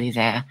actually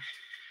there.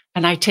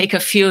 And I take a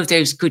few of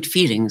those good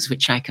feelings,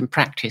 which I can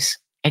practice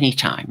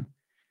anytime,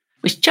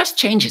 which just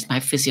changes my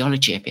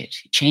physiology a bit.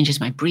 It changes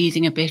my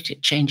breathing a bit.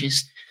 It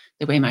changes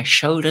the way my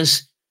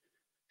shoulders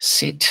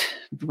sit,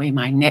 the way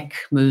my neck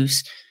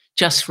moves,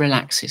 just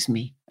relaxes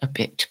me a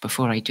bit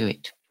before I do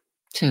it.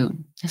 So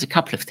there's a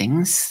couple of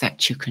things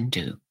that you can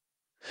do.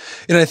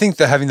 And I think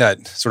that having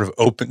that sort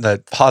of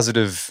that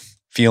positive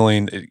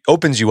feeling, it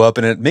opens you up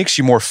and it makes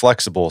you more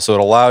flexible. So it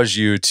allows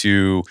you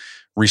to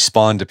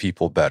respond to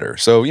people better.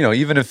 So,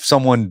 even if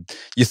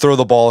you throw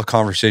the ball of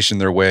conversation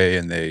their way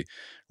and they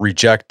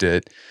reject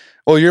it,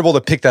 well, you're able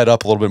to pick that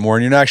up a little bit more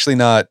and you're actually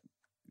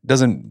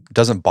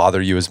doesn't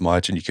bother you as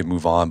much and you can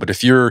move on. But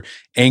if you're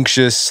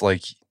anxious,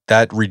 like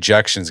that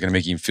rejection is going to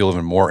make you feel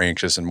even more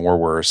anxious and more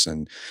worse.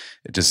 And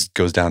it just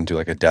goes down to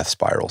like a death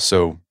spiral.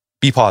 So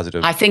be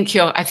positive. I think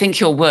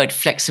your word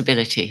flexible,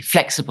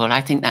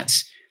 I think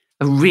that's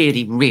a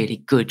really, really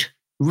good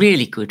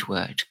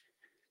word.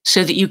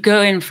 So that you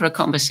go in for a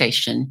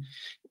conversation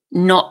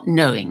not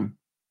knowing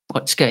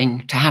what's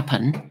going to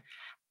happen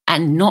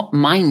and not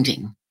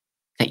minding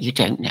that you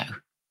don't know.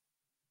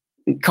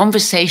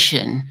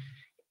 Conversation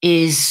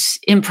is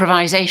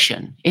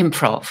improvisation,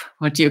 improv.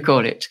 What do you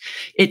call it?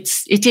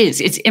 It's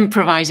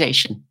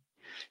improvisation.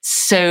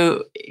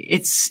 So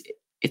it's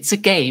a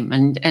game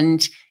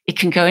and it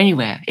can go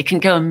anywhere. It can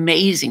go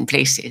amazing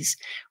places,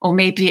 or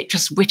maybe it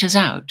just witters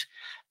out.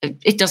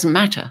 It doesn't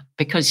matter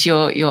because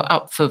you're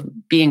up for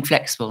being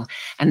flexible.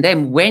 And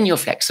then when you're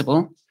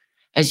flexible,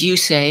 as you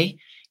say,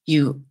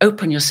 you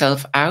open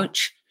yourself out,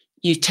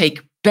 you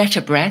take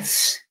better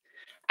breaths.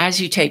 As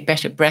you take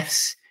better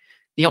breaths,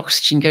 the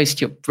oxygen goes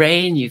to your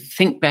brain, you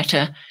think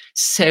better.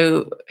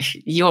 So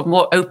you're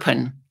more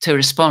open to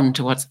respond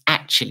to what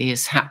actually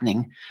is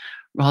happening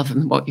rather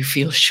than what you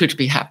feel should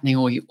be happening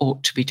or you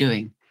ought to be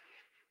doing.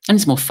 And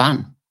it's more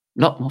fun,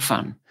 a lot more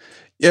fun.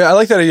 Yeah, I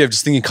like that idea of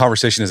just thinking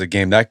conversation as a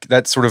game.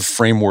 That sort of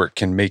framework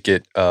can make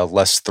it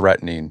less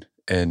threatening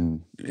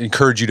and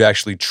encourage you to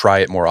actually try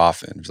it more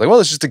often. It's like,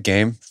 well, it's just a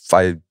game. If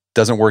it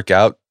doesn't work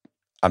out,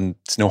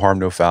 it's no harm,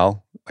 no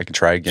foul. I can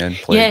try again,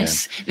 play again.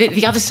 Yes.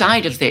 The other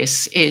side of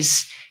this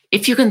is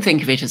if you can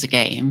think of it as a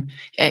game,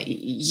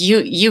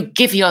 you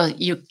give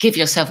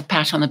yourself a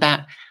pat on the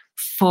back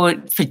for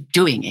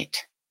doing it.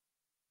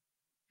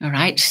 All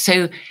right.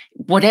 So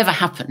whatever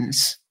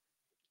happens,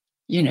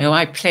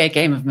 I play a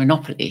game of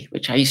Monopoly,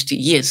 which I used to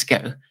years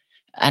ago,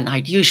 and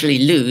I'd usually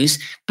lose,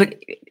 but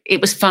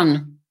it was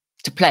fun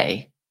to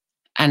play.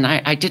 And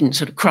I didn't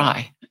sort of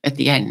cry at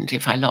the end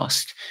if I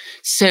lost.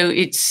 So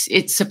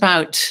it's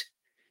about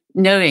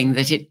knowing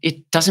that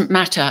it doesn't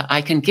matter.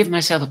 I can give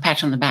myself a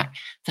pat on the back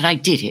that I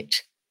did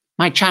it.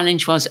 My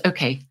challenge was,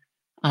 okay,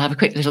 I'll have a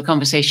quick little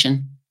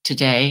conversation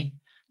today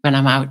when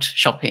I'm out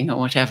shopping or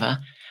whatever.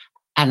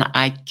 And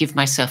I give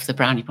myself the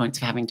brownie points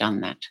of having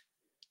done that.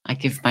 I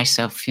give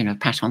myself, a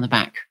pat on the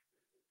back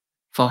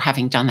for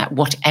having done that,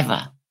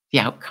 whatever the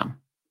outcome.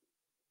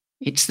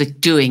 It's the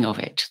doing of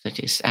it that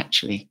is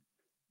actually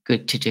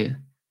good to do.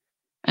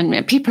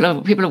 And people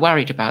are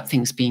worried about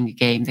things being a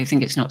game. They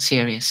think it's not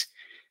serious.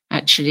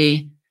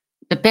 Actually,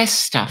 the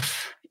best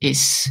stuff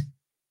is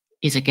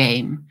a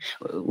game.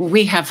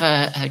 We have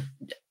an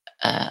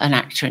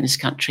actor in this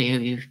country who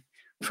you've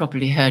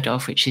probably heard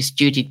of, which is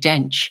Judy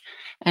Dench.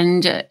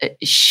 And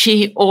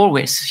she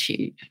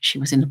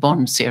was in the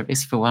Bond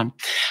series for one.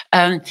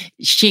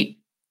 She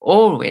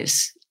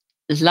always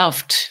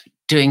loved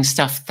doing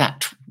stuff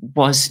that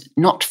was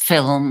not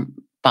film,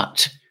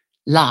 but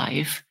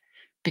live,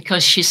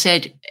 because she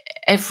said,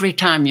 every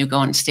time you go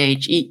on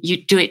stage,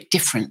 you do it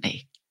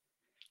differently.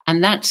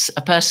 And that's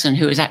a person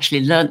who has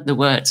actually learnt the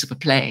words of a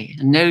play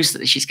and knows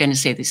that she's going to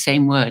say the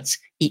same words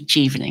each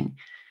evening.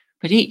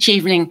 But each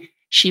evening,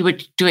 she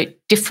would do it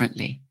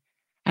differently.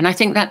 And I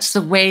think that's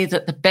the way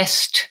that the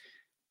best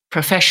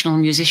professional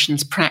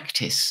musicians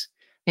practice.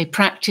 They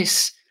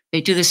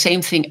do the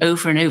same thing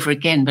over and over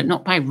again, but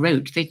not by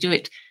rote. They do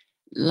it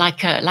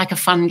like a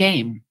fun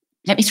game.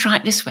 Let me try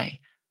it this way.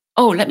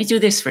 Oh, let me do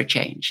this for a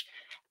change.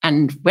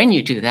 And when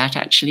you do that,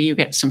 actually, you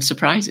get some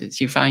surprises.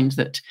 You find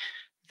that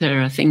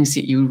there are things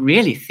that you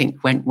really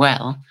think went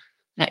well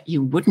that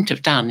you wouldn't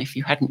have done if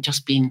you hadn't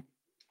just been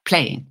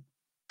playing.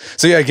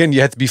 So yeah, again,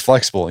 you have to be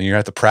flexible and you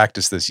have to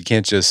practice this. You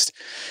can't you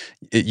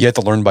have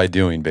to learn by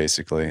doing,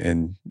 basically.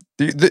 And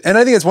I think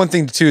that's one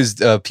thing too, is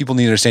people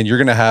need to understand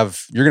you're going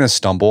to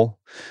stumble.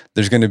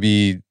 You're going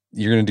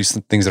to do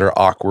some things that are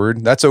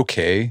awkward. That's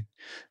okay.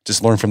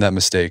 Just learn from that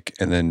mistake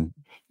and then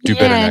do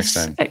better next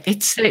time.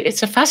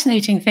 It's a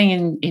fascinating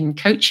thing in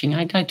coaching.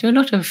 I do a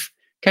lot of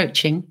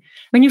coaching.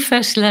 When you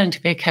first learn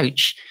to be a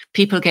coach,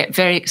 people get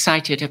very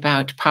excited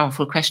about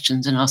powerful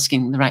questions and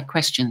asking the right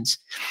questions.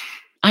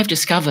 I've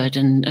discovered,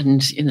 and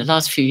in the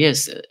last few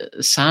years,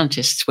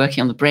 scientists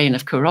working on the brain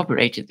have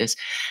corroborated this.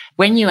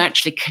 When you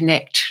actually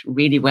connect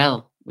really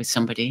well with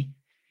somebody,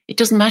 it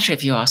doesn't matter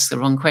if you ask the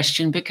wrong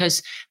question,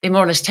 because they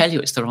more or less tell you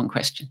it's the wrong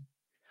question,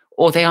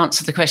 or they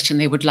answer the question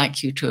they would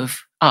like you to have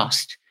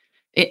asked.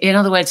 In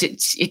other words,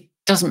 it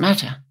doesn't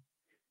matter.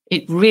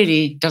 It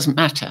really doesn't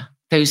matter.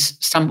 Those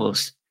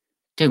stumbles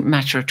don't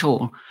matter at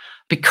all,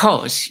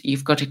 because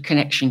you've got a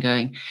connection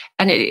going.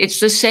 And it's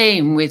the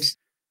same with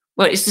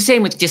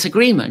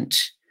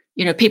disagreement.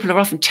 You know, people are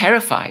often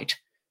terrified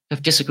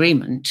of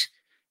disagreement,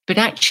 but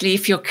actually,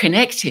 if you're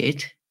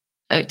connected,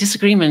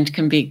 disagreement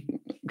can be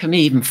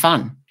even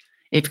fun.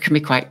 It can be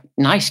quite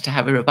nice to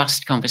have a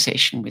robust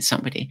conversation with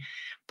somebody.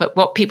 But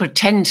what people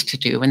tend to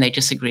do when they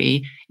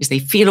disagree is they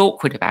feel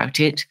awkward about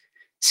it,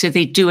 so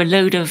they do a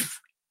load of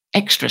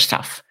extra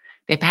stuff.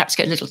 They perhaps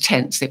get a little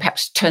tense. They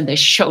perhaps turn their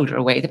shoulder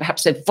away.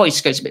 Perhaps their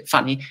voice goes a bit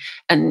funny,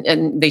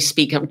 and they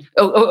speak,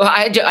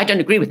 I don't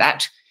agree with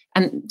that.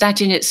 And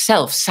that in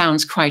itself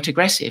sounds quite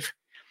aggressive.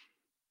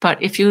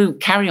 But if you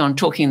carry on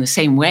talking in the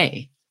same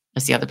way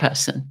as the other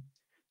person,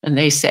 and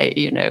they say,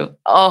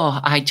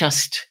 I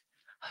just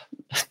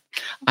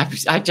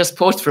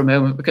paused for a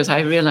moment because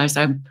I realized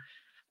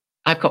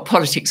I've got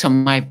politics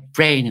on my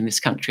brain in this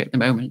country at the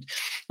moment.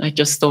 I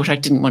just thought I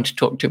didn't want to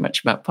talk too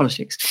much about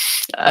politics.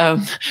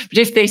 But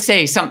if they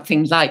say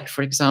something like,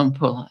 for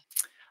example,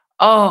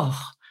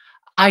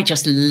 I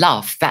just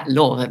love that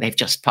law that they've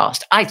just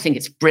passed. I think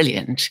it's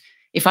brilliant.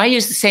 If I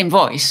use the same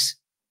voice,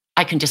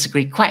 I can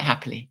disagree quite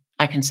happily.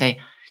 I can say,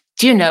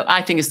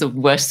 I think it's the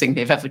worst thing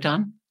they've ever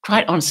done.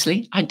 Quite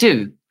honestly, I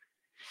do.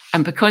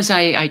 And because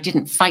I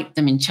didn't fight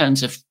them in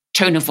terms of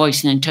tone of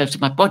voice and in terms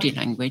of my body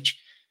language,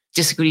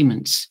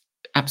 disagreements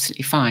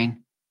absolutely fine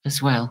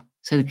as well.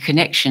 So the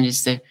connection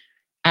is the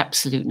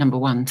absolute number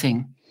one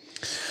thing.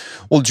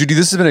 Well, Judy,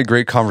 this has been a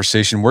great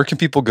conversation. Where can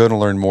people go to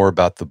learn more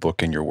about the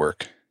book and your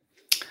work?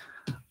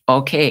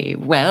 Okay,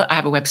 well, I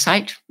have a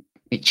website,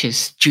 which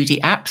is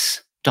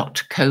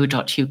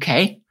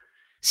judyapps.co.uk.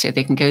 So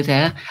they can go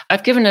there.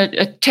 I've given a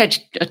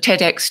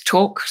TEDx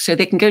talk, so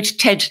they can go to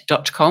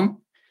ted.com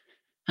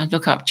and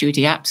look up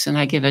Judy Apps, and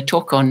I give a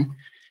talk on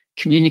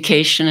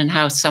communication and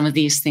how some of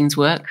these things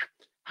work,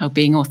 how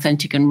being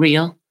authentic and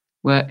real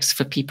works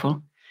for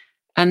people.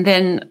 And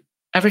then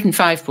I've written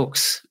 5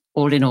 books,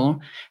 all in all.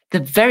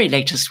 The very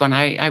latest one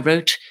I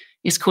wrote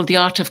is called The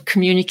Art of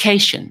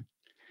Communication.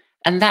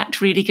 And that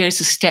really goes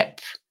a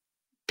step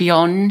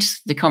beyond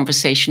the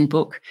conversation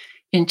book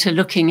into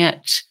looking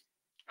at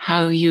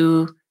how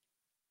you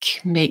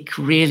make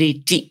really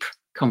deep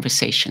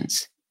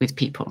conversations with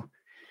people.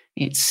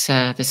 It's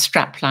the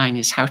strap line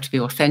is how to be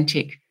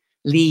authentic,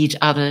 lead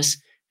others,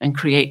 and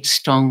create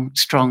strong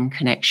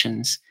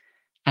connections.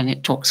 And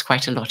it talks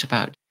quite a lot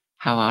about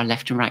how our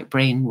left and right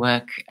brain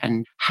work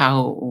and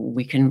how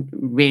we can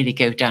really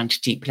go down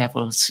to deep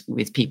levels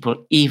with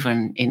people,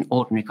 even in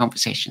ordinary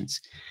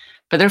conversations.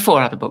 But there are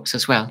 4 other books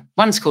as well.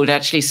 One's called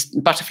actually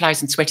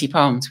Butterflies and Sweaty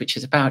Palms, which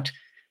is about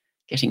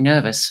getting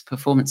nervous,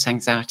 performance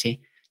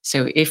anxiety.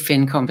 So if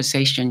in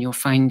conversation you're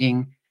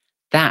finding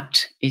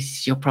that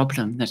is your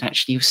problem, that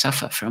actually you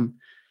suffer from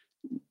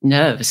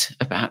nerves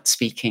about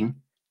speaking,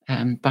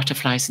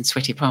 Butterflies and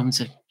Sweaty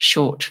Palms, a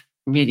short,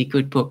 really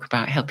good book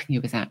about helping you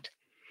with that.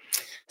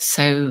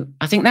 So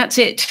I think that's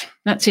it.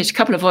 A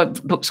couple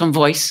of books on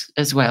voice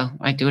as well.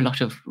 I do a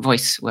lot of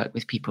voice work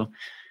with people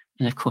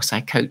And of course, I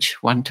coach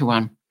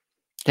one-to-one.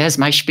 There's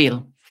my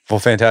spiel. Well,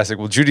 fantastic.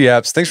 Well, Judy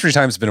Apps, thanks for your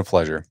time. It's been a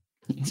pleasure.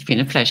 It's been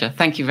a pleasure.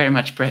 Thank you very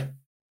much, Brett.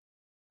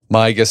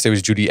 My guest today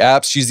was Judy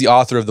Apps. She's the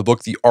author of the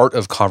book, The Art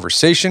of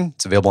Conversation.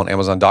 It's available on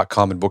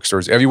Amazon.com and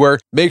bookstores everywhere.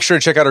 Make sure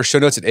to check out our show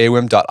notes at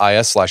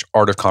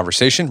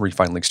aom.is/artofconversation, where you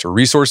find links to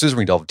resources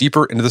where we delve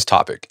deeper into this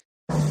topic.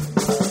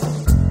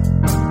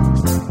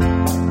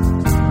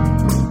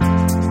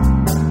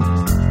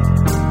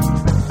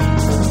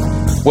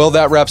 Well,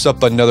 that wraps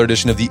up another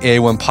edition of the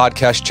AOM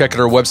podcast. Check out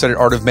our website at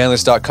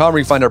artofmanliness.com, where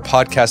you find our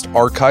podcast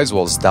archives, as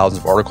well as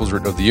thousands of articles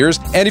written over the years.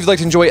 And if you'd like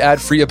to enjoy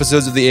ad-free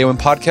episodes of the AOM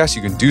podcast,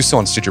 you can do so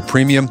on Stitcher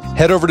Premium.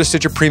 Head over to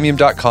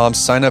stitcherpremium.com,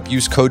 sign up,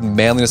 use code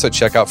manliness at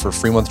checkout for a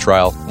free month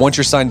trial. Once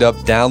you're signed up,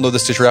 download the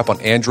Stitcher app on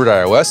Android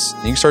or iOS,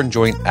 and you can start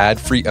enjoying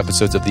ad-free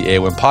episodes of the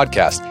AOM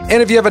podcast.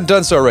 And if you haven't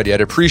done so already,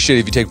 I'd appreciate it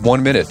if you take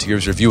 1 minute to give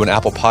us a review on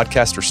Apple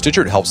Podcasts or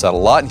Stitcher. It helps out a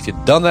lot. And if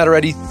you've done that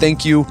already,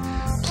 thank you.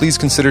 Please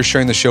consider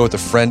sharing the show with a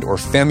friend or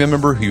family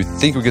member who you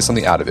think would get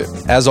something out of it.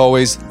 As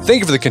always, thank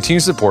you for the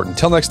continued support.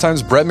 Until next time,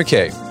 it's Brett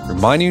McKay,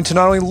 reminding you to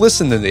not only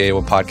listen to the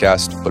AOM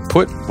podcast, but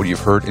put what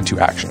you've heard into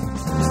action.